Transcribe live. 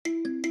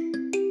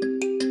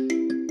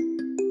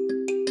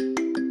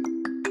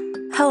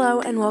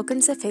Hello and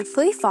welcome to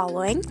Faithfully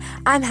Following.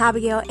 I'm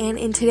Abigail, and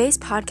in today's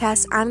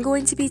podcast, I'm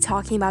going to be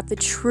talking about the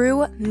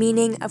true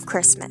meaning of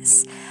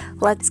Christmas.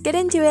 Let's get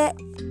into it.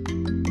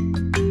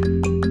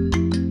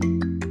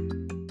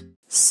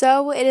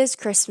 So it is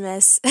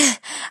Christmas.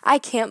 I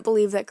can't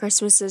believe that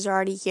Christmas is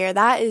already here.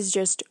 That is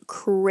just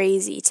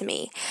crazy to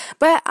me.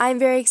 But I'm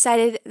very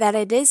excited that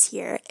it is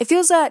here. It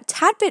feels a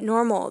tad bit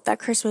normal that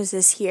Christmas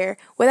is here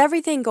with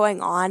everything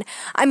going on.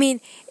 I mean,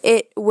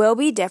 it will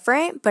be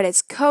different, but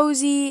it's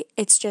cozy.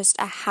 It's just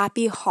a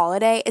happy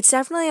holiday. It's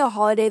definitely a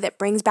holiday that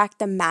brings back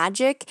the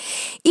magic.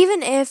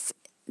 Even if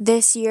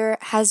this year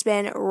has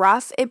been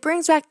rough, it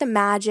brings back the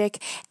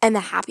magic and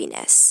the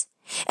happiness.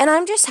 And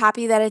I'm just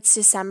happy that it's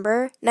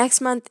December.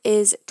 Next month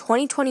is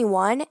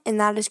 2021, and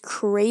that is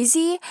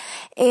crazy.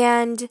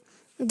 And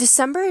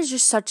December is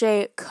just such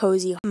a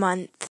cozy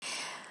month.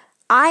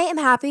 I am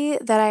happy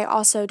that I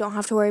also don't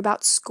have to worry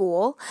about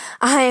school.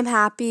 I am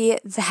happy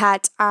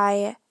that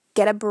I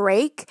get a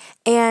break.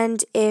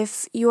 And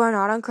if you are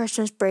not on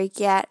Christmas break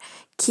yet,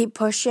 keep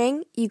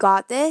pushing. You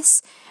got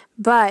this.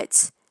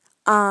 But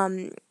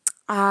I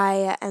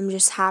am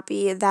just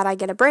happy that I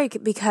get a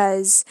break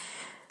because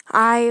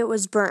I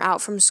was burnt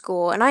out from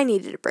school and I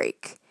needed a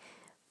break.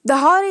 The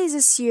holidays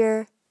this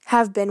year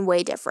have been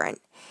way different.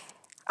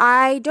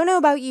 I don't know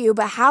about you,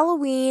 but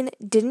Halloween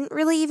didn't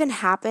really even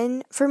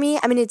happen for me.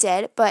 I mean, it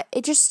did, but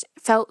it just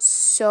felt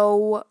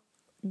so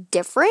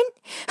different.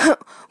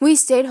 We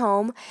stayed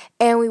home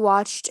and we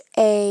watched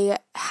a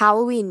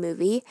Halloween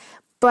movie,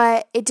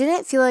 but it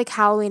didn't feel like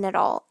Halloween at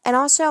all. And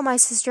also, my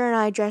sister and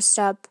I dressed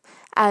up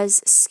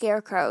as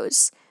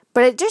scarecrows,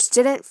 but it just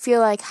didn't feel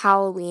like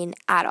Halloween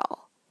at all.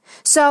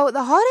 So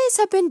the holidays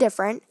have been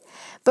different,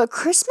 but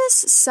Christmas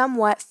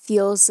somewhat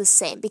feels the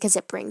same because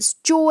it brings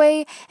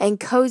joy and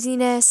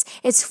coziness.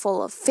 It's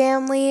full of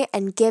family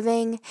and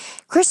giving.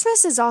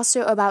 Christmas is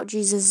also about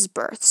Jesus'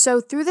 birth. So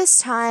through this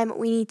time,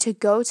 we need to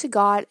go to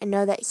God and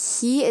know that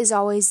He is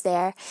always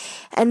there.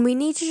 And we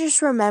need to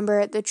just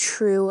remember the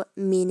true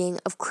meaning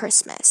of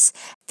Christmas.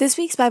 This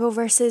week's Bible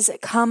verses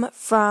come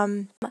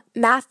from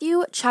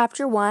Matthew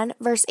chapter 1,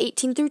 verse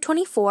 18 through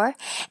 24,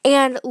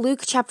 and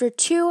Luke chapter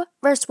 2,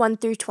 verse 1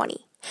 through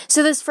 20.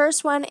 So this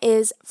first one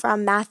is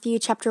from Matthew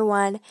chapter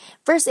 1,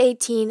 verse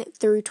 18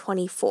 through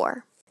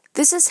 24.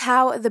 This is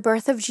how the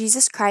birth of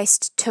Jesus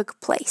Christ took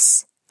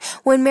place.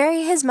 When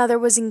Mary, his mother,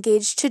 was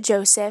engaged to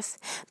Joseph,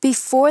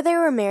 before they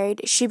were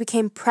married, she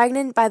became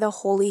pregnant by the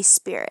Holy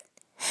Spirit.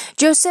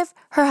 Joseph,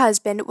 her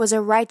husband, was a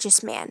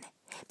righteous man.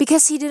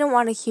 Because he didn't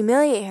want to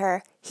humiliate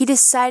her, he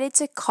decided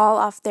to call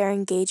off their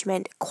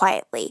engagement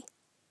quietly.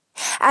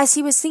 As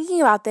he was thinking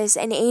about this,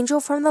 an angel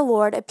from the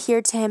Lord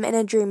appeared to him in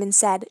a dream and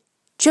said,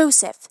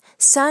 "Joseph,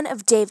 son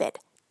of David,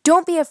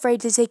 don't be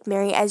afraid to take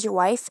Mary as your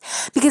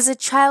wife, because the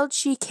child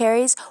she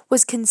carries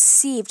was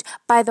conceived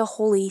by the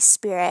Holy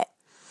Spirit.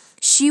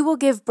 She will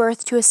give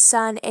birth to a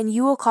son, and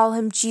you will call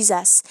him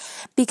Jesus,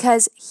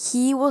 because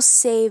he will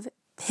save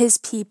his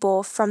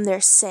people from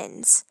their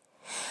sins."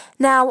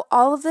 Now,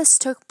 all of this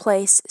took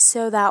place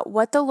so that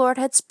what the Lord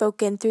had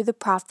spoken through the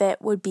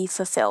prophet would be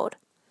fulfilled.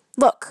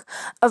 "Look,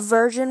 a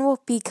virgin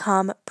will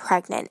become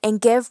pregnant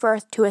and give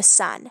birth to a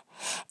son,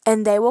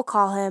 and they will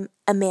call him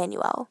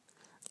Emmanuel."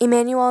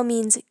 Emmanuel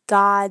means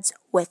God's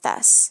with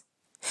us.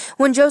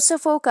 When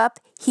Joseph woke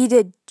up, he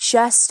did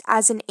just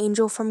as an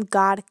angel from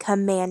God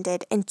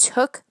commanded and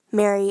took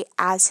Mary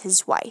as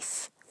his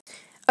wife.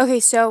 Okay,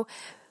 so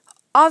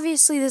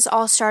obviously this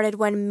all started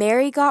when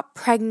Mary got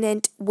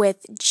pregnant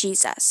with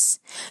Jesus.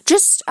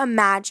 Just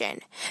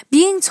imagine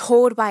being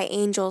told by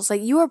angels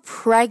that you are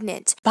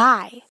pregnant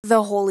by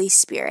the Holy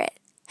Spirit.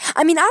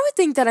 I mean, I would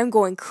think that I'm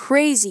going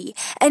crazy.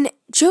 And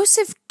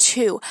Joseph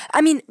too.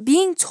 I mean,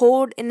 being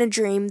told in a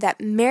dream that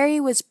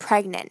Mary was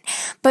pregnant,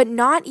 but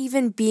not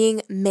even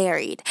being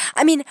married.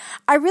 I mean,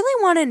 I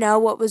really want to know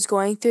what was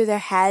going through their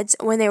heads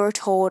when they were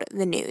told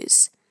the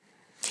news.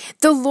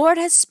 The Lord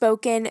has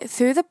spoken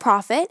through the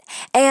prophet,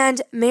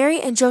 and Mary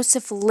and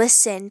Joseph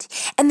listened,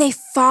 and they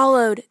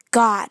followed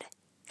God.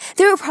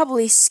 They were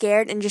probably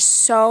scared, and just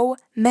so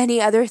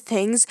many other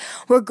things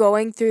were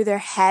going through their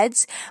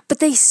heads, but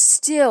they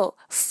still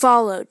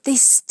followed. They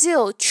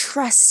still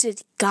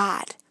trusted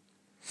God.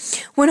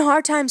 When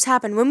hard times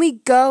happen, when we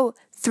go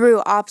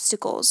through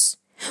obstacles,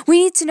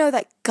 we need to know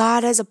that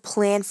God has a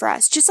plan for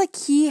us, just like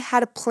He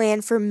had a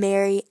plan for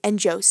Mary and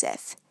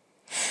Joseph.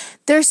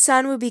 Their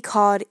son would be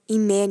called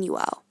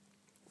Emmanuel.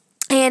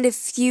 And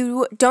if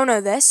you don't know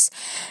this,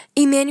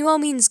 Emmanuel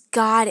means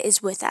God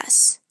is with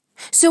us.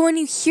 So when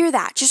you hear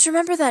that, just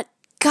remember that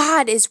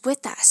God is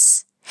with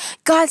us.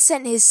 God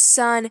sent His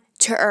Son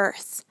to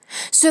earth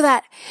so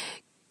that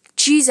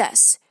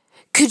Jesus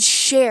could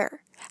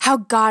share how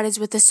God is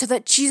with us, so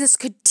that Jesus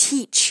could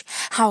teach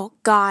how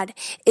God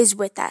is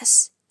with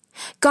us.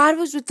 God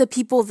was with the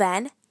people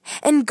then,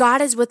 and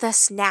God is with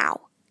us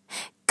now.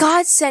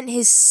 God sent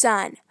His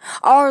Son,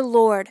 our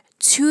Lord,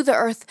 to the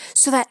earth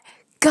so that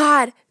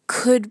God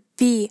could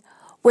be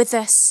with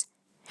us.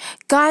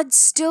 God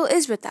still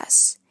is with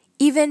us,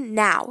 even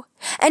now.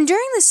 And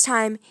during this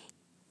time,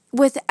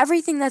 with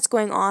everything that's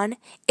going on,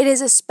 it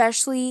is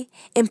especially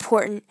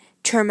important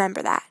to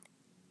remember that.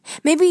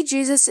 Maybe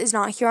Jesus is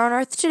not here on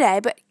earth today,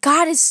 but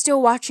God is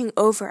still watching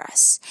over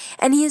us,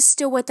 and He is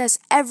still with us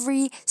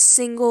every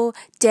single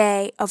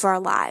day of our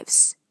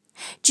lives.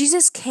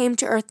 Jesus came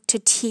to earth to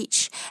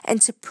teach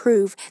and to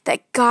prove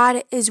that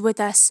God is with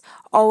us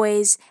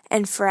always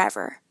and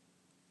forever.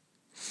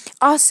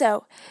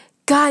 Also,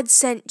 God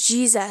sent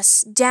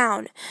Jesus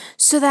down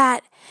so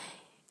that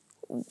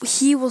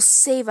He will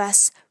save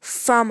us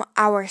from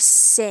our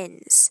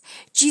sins.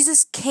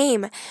 Jesus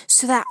came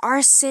so that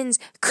our sins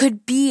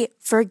could be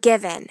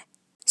forgiven.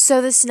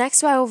 So this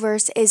next Bible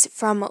verse is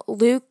from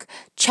Luke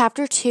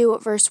chapter 2,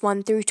 verse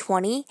 1 through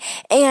 20.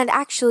 And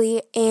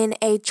actually, in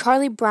a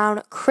Charlie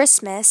Brown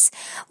Christmas,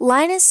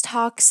 Linus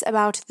talks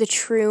about the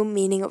true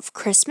meaning of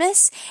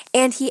Christmas,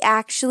 and he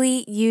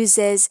actually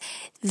uses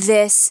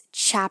this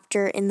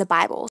chapter in the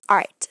Bible. All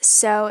right,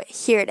 so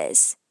here it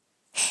is.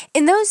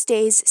 In those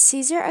days,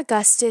 Caesar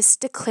Augustus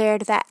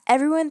declared that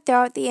everyone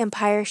throughout the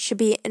empire should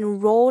be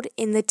enrolled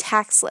in the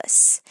tax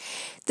lists.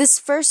 This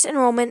first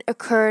enrollment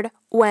occurred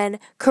when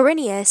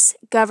Quirinius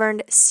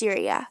governed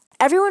Syria.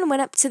 Everyone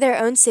went up to their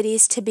own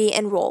cities to be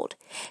enrolled.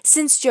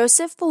 Since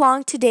Joseph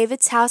belonged to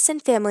David's house and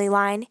family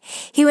line,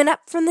 he went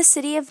up from the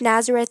city of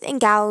Nazareth in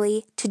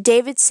Galilee to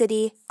David's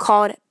city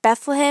called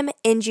Bethlehem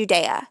in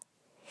Judea.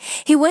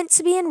 He went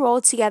to be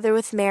enrolled together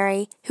with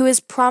Mary, who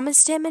was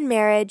promised him in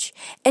marriage,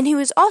 and who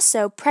was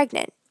also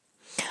pregnant.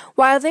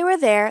 While they were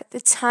there, the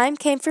time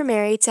came for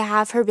Mary to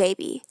have her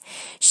baby.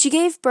 She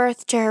gave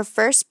birth to her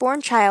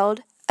firstborn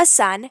child, a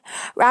son,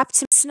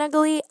 wrapped him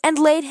snugly, and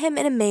laid him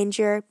in a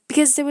manger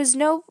because there was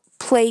no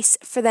place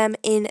for them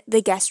in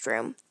the guest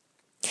room.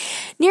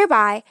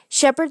 Nearby,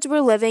 shepherds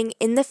were living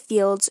in the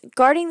fields,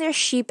 guarding their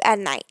sheep at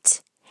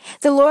night.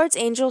 The Lord's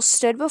angel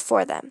stood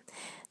before them.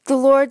 The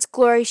Lord's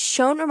glory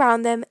shone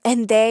around them,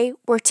 and they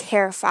were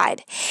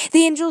terrified.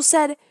 The angel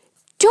said,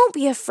 "Don't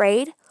be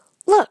afraid.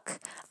 Look,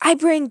 I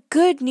bring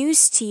good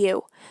news to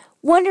you.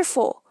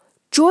 Wonderful,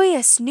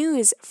 joyous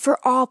news for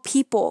all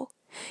people.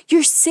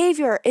 Your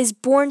Savior is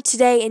born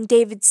today in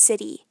David's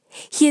city.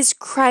 He is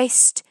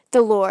Christ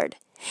the Lord.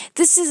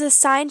 This is a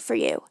sign for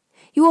you.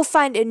 You will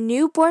find a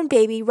newborn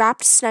baby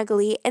wrapped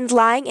snugly and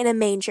lying in a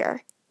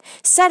manger."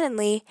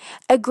 Suddenly,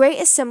 a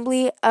great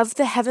assembly of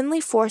the heavenly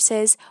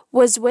forces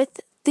was with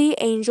the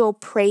angel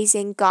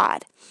praising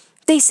God.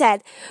 They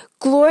said,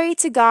 "Glory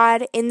to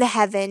God in the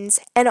heavens,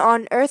 and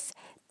on earth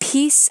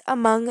peace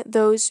among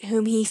those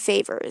whom He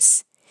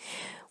favors."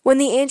 When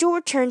the angel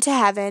returned to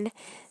heaven,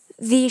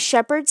 the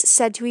shepherds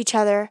said to each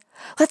other,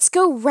 "Let's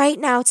go right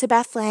now to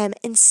Bethlehem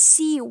and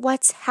see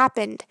what's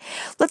happened.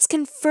 Let's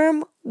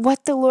confirm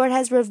what the Lord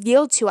has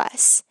revealed to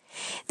us."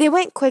 They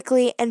went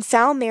quickly and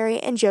found Mary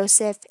and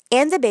Joseph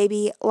and the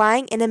baby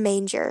lying in a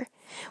manger.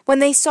 When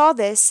they saw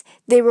this,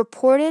 they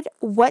reported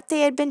what they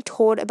had been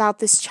told about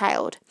this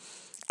child.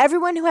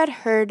 Everyone who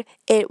had heard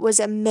it was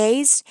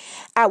amazed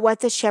at what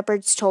the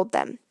shepherds told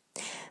them.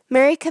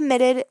 Mary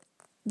committed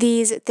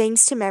these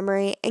things to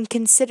memory and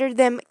considered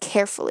them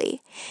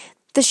carefully.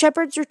 The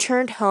shepherds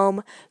returned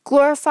home,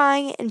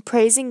 glorifying and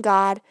praising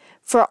God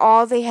for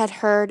all they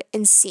had heard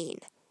and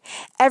seen.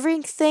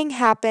 Everything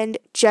happened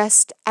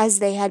just as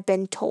they had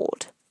been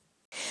told.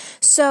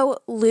 So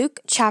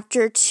Luke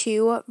chapter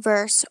 2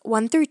 verse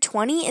 1 through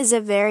 20 is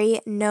a very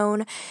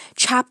known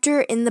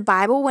chapter in the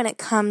Bible when it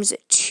comes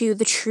to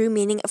the true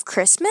meaning of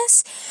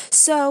Christmas.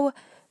 So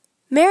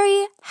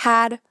Mary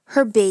had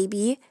her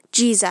baby,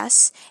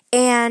 Jesus,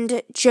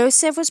 and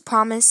Joseph was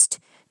promised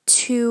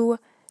to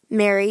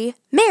marry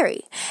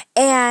Mary.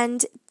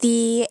 And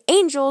the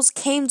angels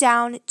came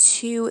down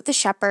to the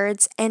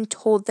shepherds and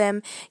told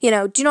them,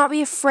 do not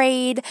be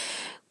afraid.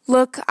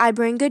 Look, I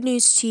bring good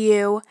news to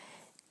you.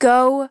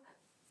 Go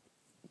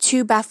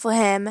to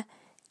Bethlehem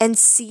and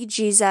see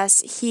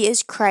Jesus. He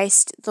is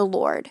Christ the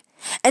Lord.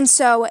 And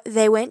so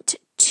they went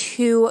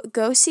to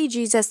go see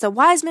Jesus. The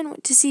wise men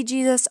went to see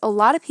Jesus. A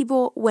lot of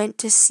people went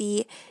to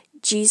see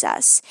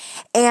Jesus.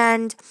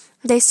 And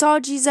they saw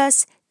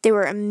Jesus. They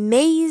were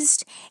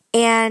amazed.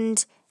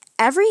 And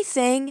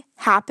everything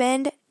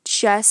happened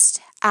just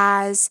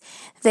as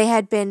they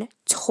had been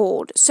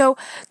told. So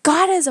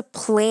God has a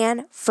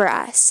plan for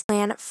us,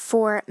 plan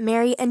for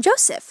Mary and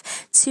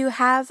Joseph to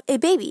have a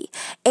baby.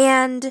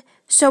 And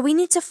so we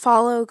need to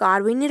follow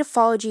God, we need to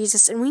follow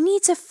Jesus, and we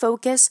need to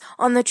focus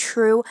on the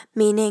true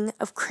meaning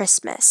of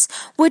Christmas,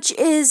 which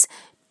is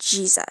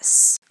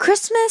Jesus.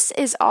 Christmas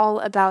is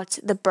all about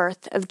the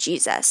birth of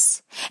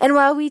Jesus. And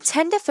while we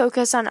tend to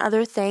focus on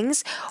other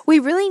things, we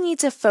really need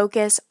to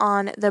focus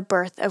on the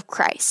birth of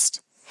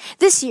Christ.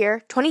 This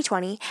year,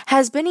 2020,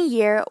 has been a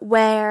year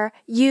where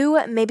you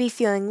may be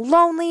feeling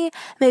lonely,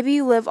 maybe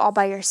you live all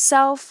by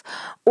yourself,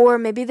 or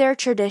maybe there are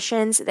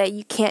traditions that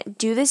you can't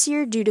do this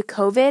year due to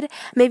COVID.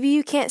 Maybe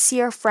you can't see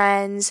your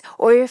friends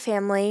or your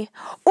family,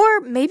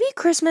 or maybe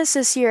Christmas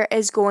this year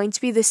is going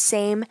to be the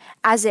same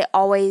as it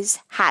always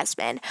has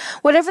been.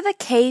 Whatever the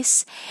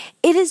case,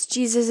 it is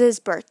Jesus'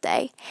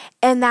 birthday,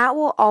 and that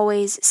will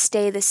always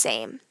stay the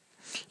same.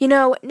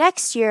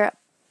 Next year,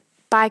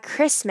 by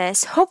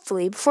Christmas,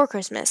 hopefully before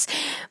Christmas,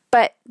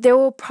 but there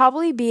will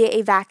probably be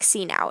a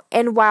vaccine out.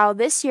 And while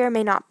this year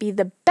may not be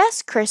the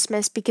best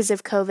Christmas because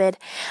of COVID,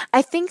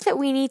 I think that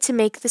we need to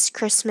make this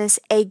Christmas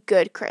a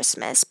good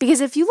Christmas. Because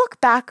if you look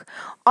back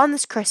on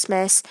this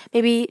Christmas,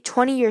 maybe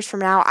 20 years from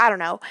now, I don't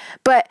know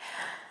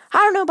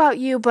about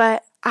you,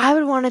 but I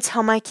would want to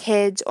tell my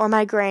kids or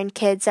my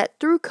grandkids that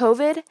through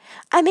COVID,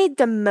 I made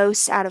the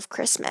most out of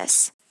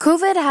Christmas.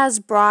 COVID has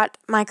brought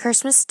my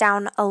Christmas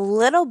down a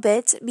little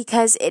bit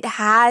because it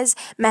has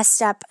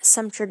messed up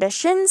some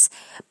traditions,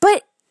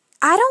 but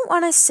I don't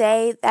want to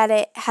say that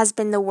it has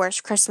been the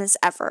worst Christmas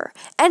ever.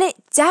 And it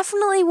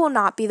definitely will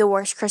not be the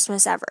worst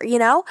Christmas ever,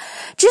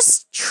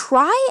 Just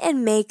try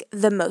and make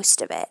the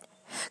most of it.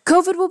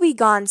 COVID will be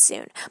gone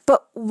soon,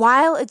 but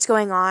while it's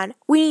going on,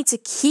 we need to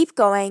keep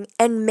going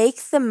and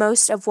make the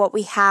most of what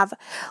we have,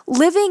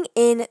 living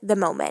in the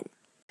moment.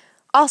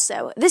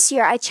 Also, this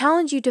year, I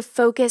challenge you to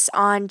focus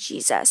on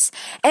Jesus.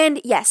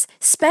 And yes,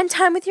 spend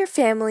time with your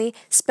family,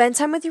 spend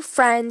time with your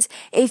friends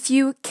if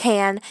you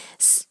can,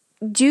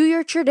 do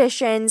your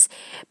traditions,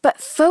 but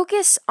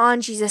focus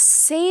on Jesus.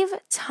 Save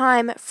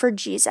time for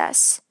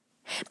Jesus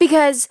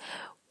because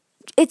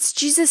it's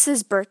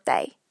Jesus'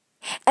 birthday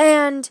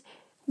and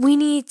we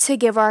need to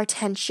give our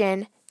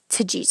attention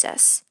to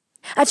Jesus.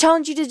 I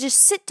challenge you to just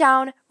sit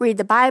down, read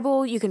the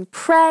Bible, you can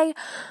pray.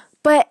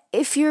 But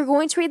if you're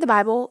going to read the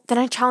Bible, then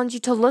I challenge you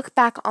to look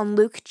back on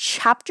Luke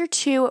chapter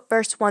 2,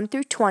 verse 1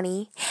 through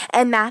 20,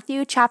 and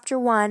Matthew chapter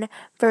 1,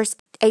 verse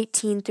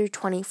 18 through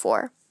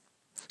 24.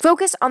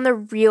 Focus on the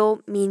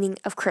real meaning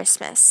of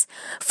Christmas.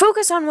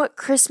 Focus on what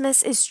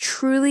Christmas is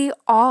truly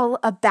all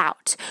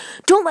about.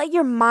 Don't let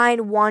your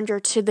mind wander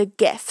to the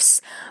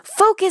gifts.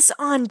 Focus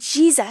on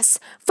Jesus.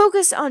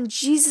 Focus on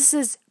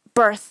Jesus'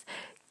 birth.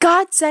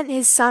 God sent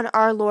his Son,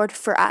 our Lord,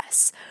 for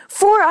us,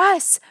 for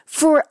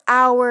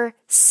our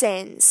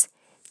sins.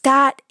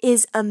 That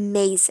is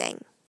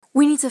amazing.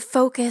 We need to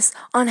focus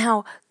on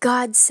how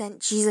God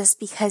sent Jesus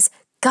because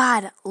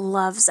God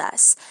loves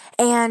us.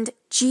 And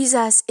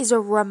Jesus is a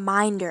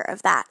reminder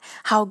of that,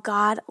 how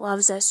God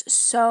loves us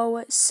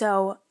so,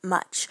 so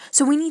much.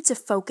 So we need to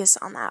focus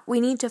on that. We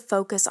need to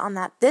focus on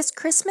that this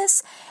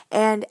Christmas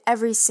and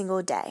every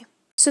single day.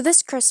 So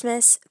this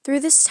Christmas, through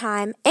this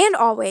time, and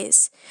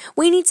always,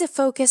 we need to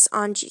focus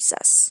on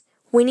Jesus.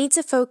 We need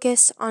to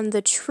focus on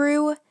the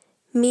true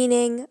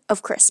meaning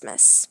of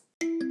Christmas.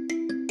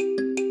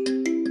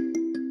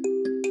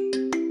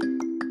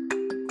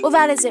 Well,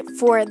 that is it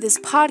for this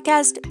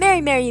podcast.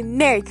 Merry, Merry,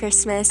 Merry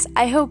Christmas.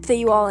 I hope that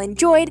you all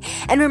enjoyed,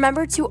 and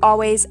remember to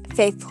always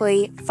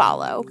faithfully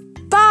follow.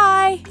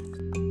 Bye!